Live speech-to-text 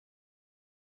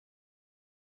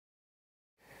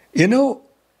You know,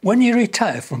 when you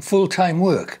retire from full-time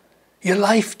work, your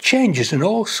life changes in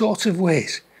all sorts of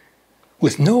ways.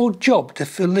 With no job to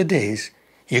fill the days,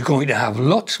 you're going to have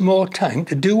lots more time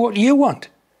to do what you want.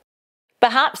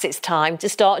 Perhaps it's time to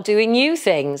start doing new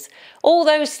things, all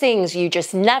those things you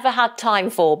just never had time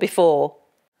for before.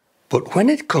 But when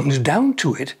it comes down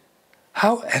to it,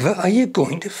 however are you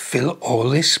going to fill all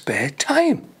this spare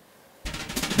time?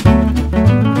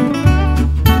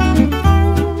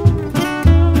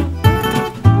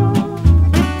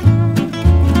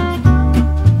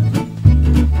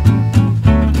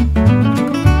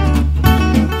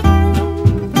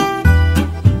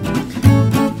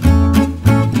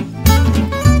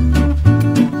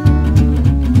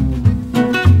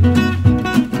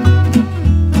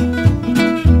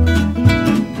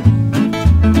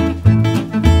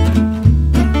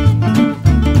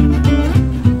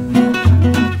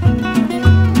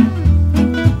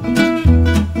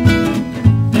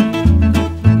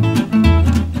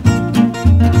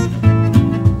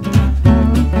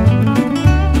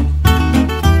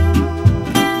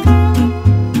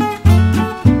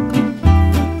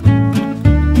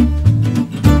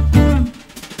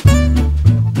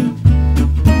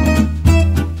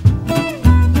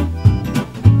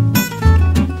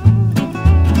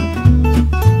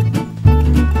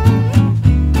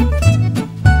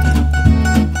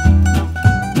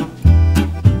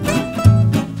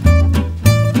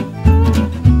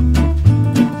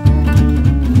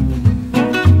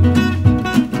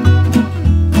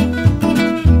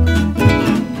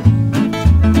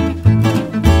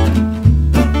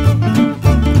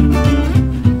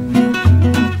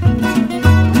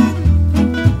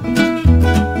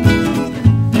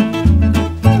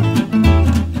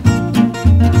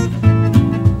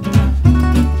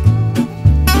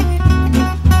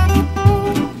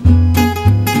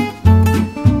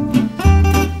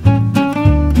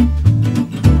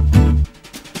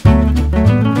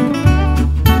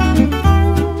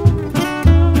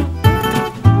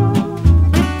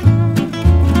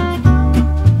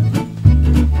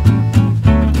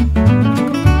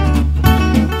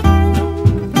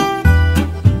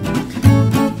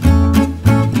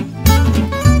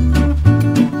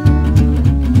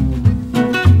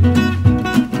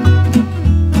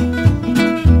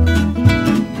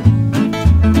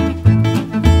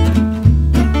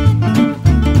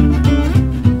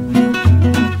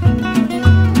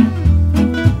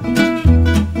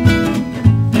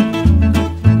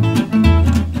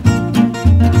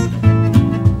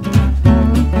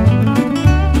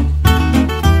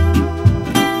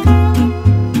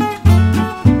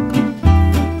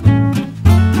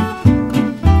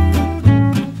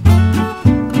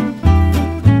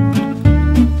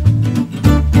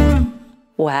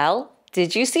 Well,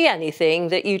 did you see anything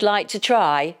that you'd like to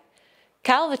try?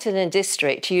 Calverton and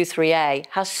District u3a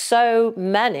has so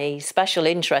many special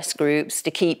interest groups to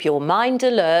keep your mind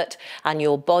alert and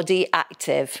your body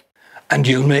active. And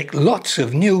you'll make lots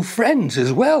of new friends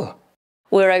as well.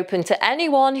 We're open to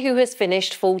anyone who has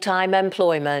finished full-time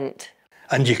employment.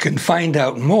 And you can find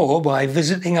out more by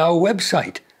visiting our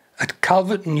website at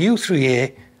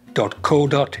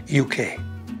calvertonu3a.co.uk.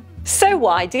 So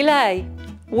why delay?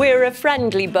 We're a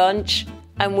friendly bunch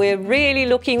and we're really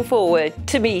looking forward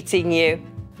to meeting you.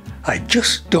 I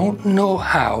just don't know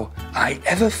how I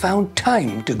ever found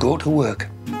time to go to work.